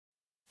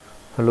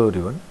Hello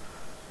everyone,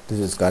 this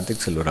is Karthik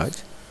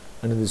Selvaraj,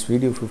 and in this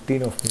video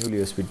 15 of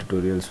Mule ESB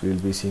tutorials we will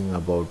be seeing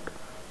about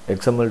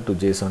XML to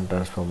JSON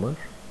transformer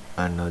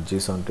and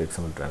JSON to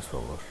XML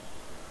transformer.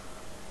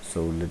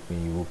 So let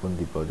me open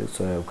the project.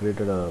 So I have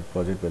created a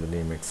project by the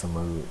name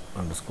XML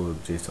underscore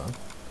JSON.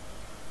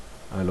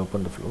 I will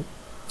open the flow.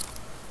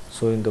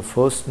 So in the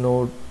first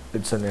node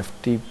it's an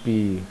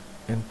FTP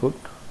input.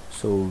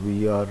 So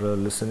we are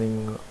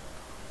listening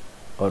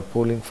or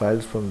pulling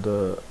files from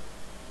the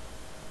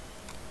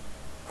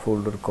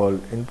folder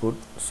called input.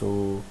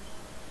 So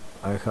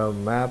I have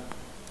mapped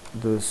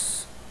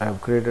this, I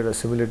have created a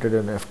simulated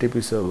an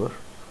FTP server,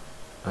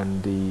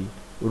 and the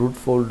root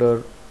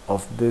folder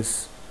of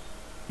this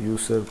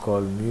user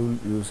called Mule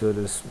user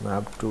is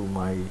mapped to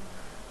my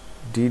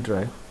D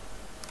drive.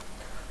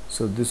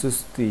 So this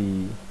is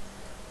the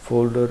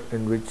folder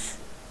in which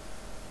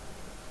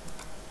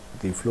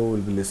the flow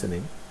will be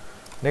listening.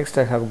 Next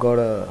I have got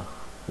a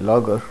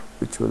logger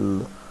which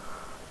will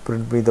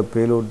print me the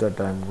payload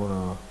that I am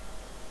gonna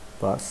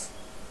pass.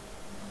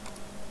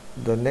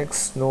 The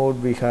next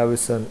node we have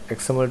is an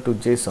XML to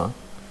JSON.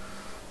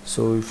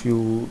 So if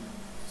you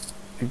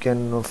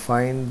can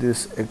find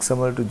this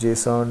XML to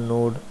JSON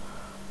node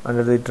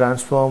under the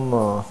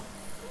transform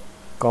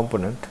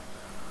component.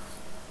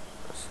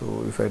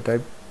 So if I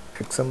type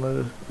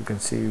XML, you can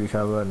see we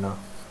have an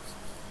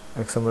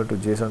XML to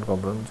JSON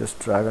component. Just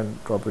drag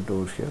and drop it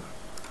over here.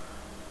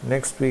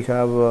 Next we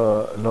have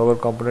a logger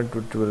component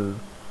which will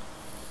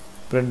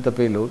print the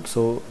payload.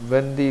 So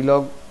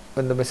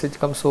when the message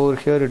comes over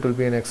here, it will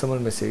be an XML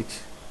message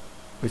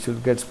which will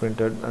get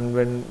printed, and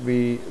when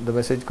the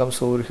message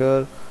comes over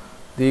here,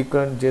 the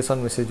current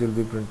JSON message will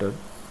be printed.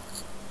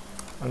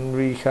 And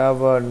we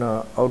have an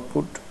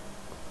output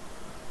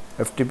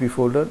FTP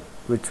folder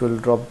which will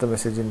drop the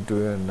message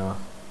into an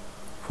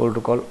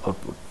folder called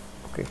output.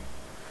 Okay,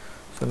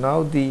 so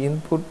now the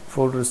input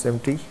folder is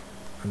empty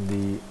and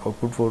the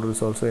output folder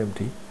is also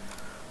empty,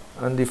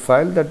 and the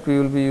file that we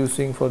will be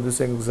using for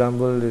this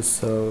example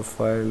is a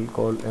file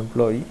called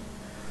employee.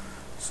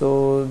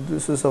 So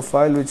this is a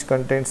file which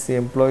contains the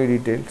employee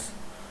details.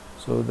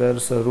 So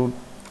there's a root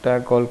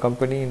tag called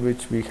company in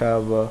which we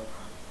have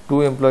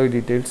two employee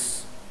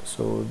details.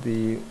 So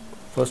the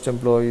first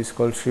employee is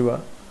called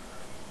Shiva.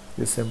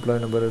 This employee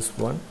number is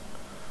 1,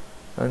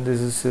 and this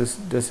is his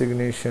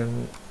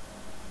designation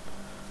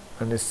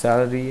and his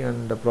salary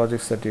and the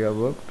projects that he have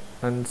worked.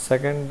 And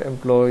second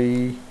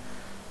employee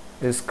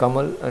is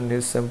Kamal and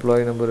his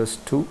employee number is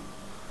 2,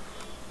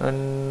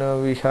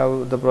 and we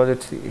have the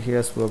projects he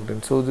has worked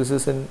in. So this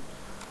is in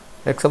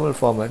XML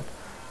format,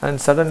 and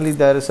suddenly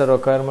there is a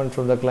requirement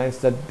from the clients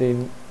that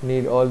they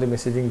need all the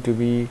messaging to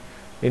be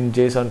in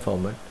JSON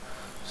format.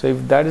 So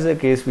if that is the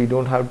case, we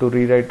don't have to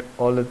rewrite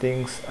all the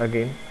things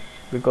again,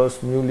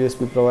 because Mule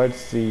ESB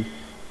provides the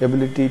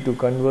ability to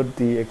convert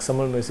the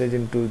XML message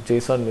into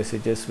JSON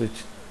messages,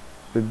 which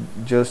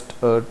with just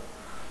a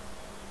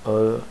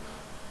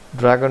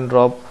drag and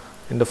drop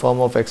in the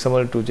form of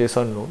XML to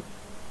JSON node.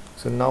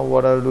 So now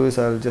what I'll do is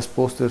I'll just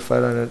post this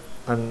file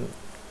and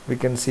we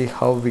can see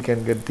how we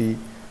can get the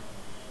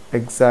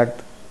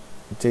exact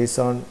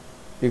JSON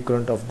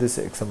equivalent of this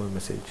XML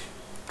message.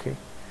 Okay,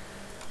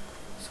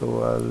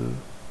 so I'll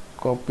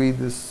copy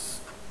this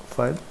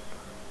file,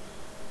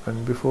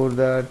 and before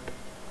that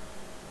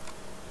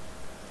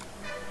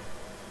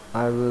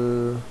I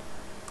will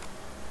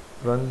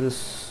run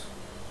this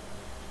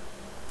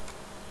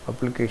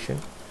application.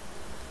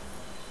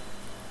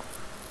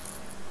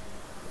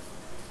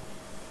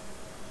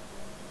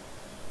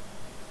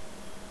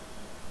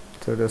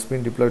 So it has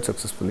been deployed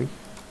successfully.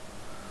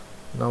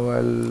 Now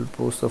I'll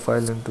post the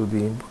file into the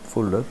input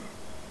folder.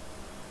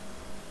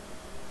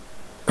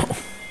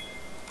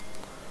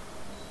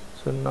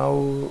 So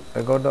now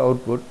I got the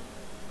output,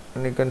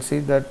 and you can see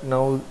that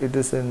now it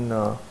is in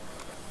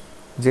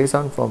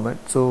JSON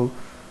format. So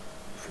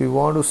if you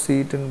want to see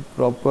it in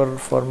proper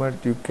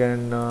format, you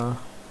can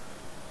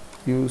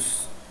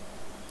use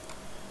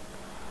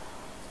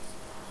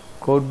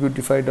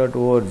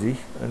codebeautify.org,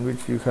 in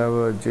which you have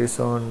a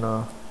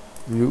JSON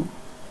view.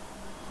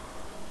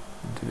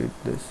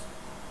 Delete this,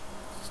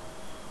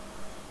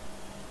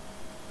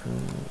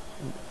 and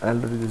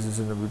already this is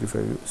in a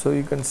beautify view. So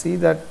you can see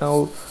that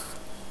now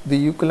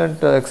the equivalent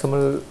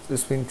XML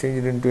is being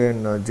changed into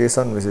an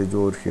JSON message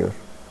over here.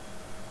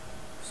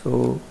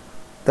 So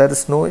there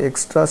is no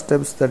extra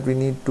steps that we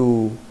need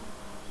to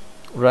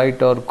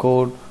write or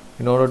code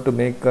in order to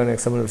make an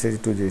XML message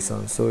to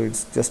JSON. So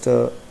it's just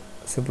a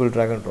simple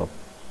drag and drop.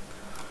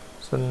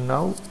 So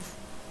now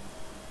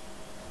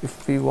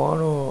if we want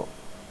to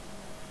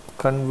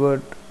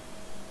convert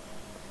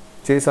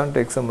JSON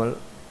to XML,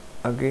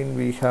 again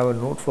we have a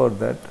node for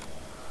that,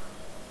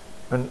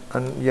 and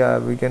yeah,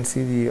 we can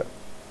see the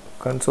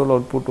console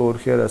output over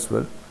here as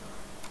well.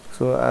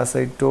 So as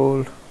I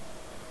told,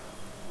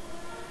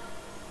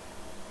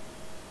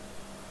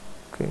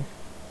 okay,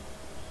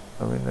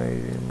 I mean,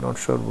 I am not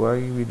sure why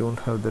we don't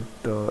have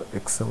that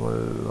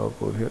XML log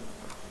over here.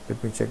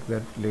 Let me check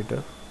that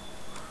later.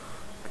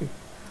 Okay,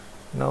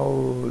 now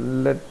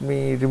let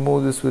me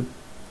remove this with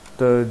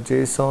the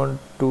JSON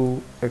to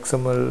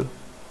XML.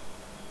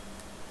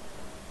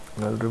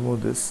 I'll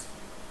remove this.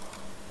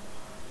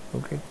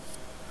 Okay,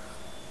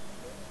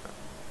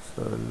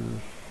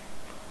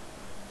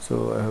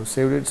 so I have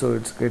saved it, so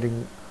it's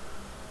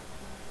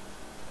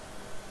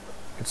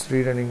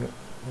rerunning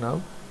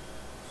now,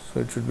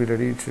 so it should be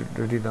ready. It should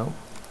ready now.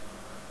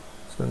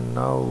 So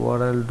now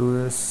what I'll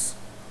do is,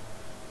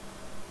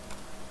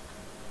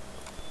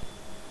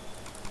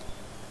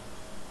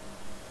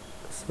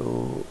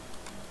 so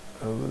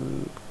I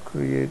will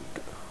create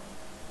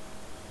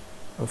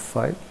a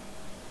file,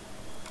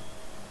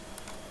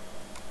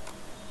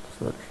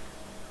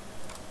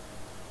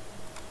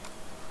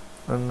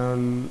 and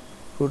I'll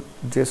put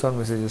JSON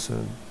messages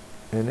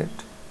in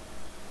it.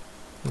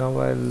 Now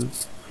I'll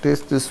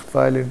paste this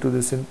file into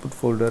this input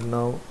folder.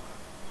 Now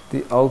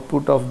the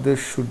output of this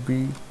should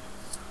be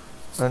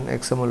an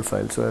XML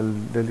file, so I'll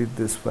delete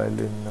this file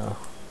in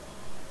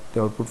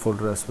the output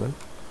folder as well.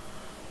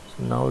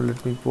 So now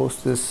let me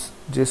post this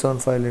JSON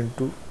file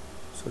into,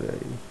 sorry,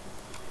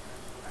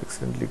 I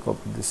accidentally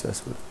copied this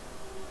as well.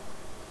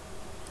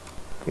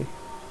 Okay,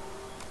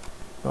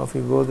 now if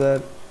you go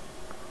there,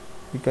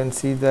 you can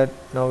see that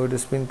now it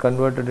has been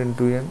converted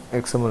into an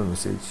XML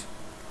message.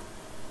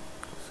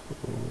 So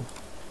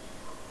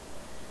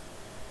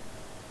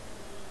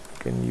I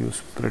can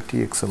use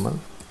pretty XML.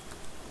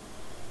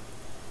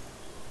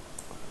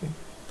 Okay.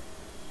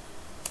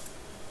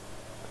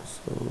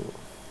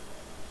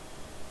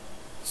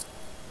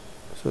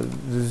 So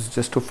this is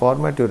just to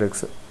format your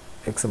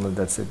XML,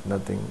 that's it,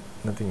 nothing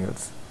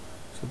else.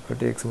 So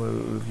pretty XML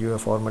will give a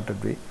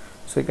formatted way.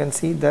 So you can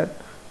see that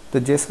the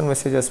JSON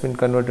message has been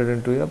converted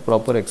into a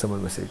proper XML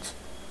message.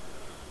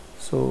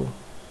 So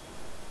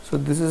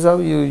this is how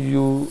you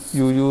use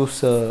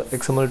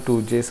XML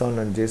to JSON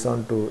and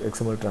JSON to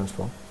XML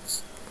transform.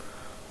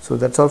 So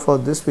that's all for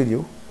this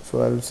video.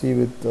 So I will see you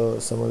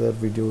with some other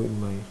video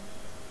in my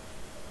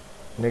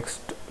next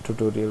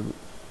tutorial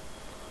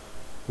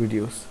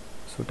videos.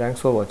 So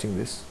thanks for watching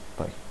this.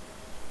 Bye.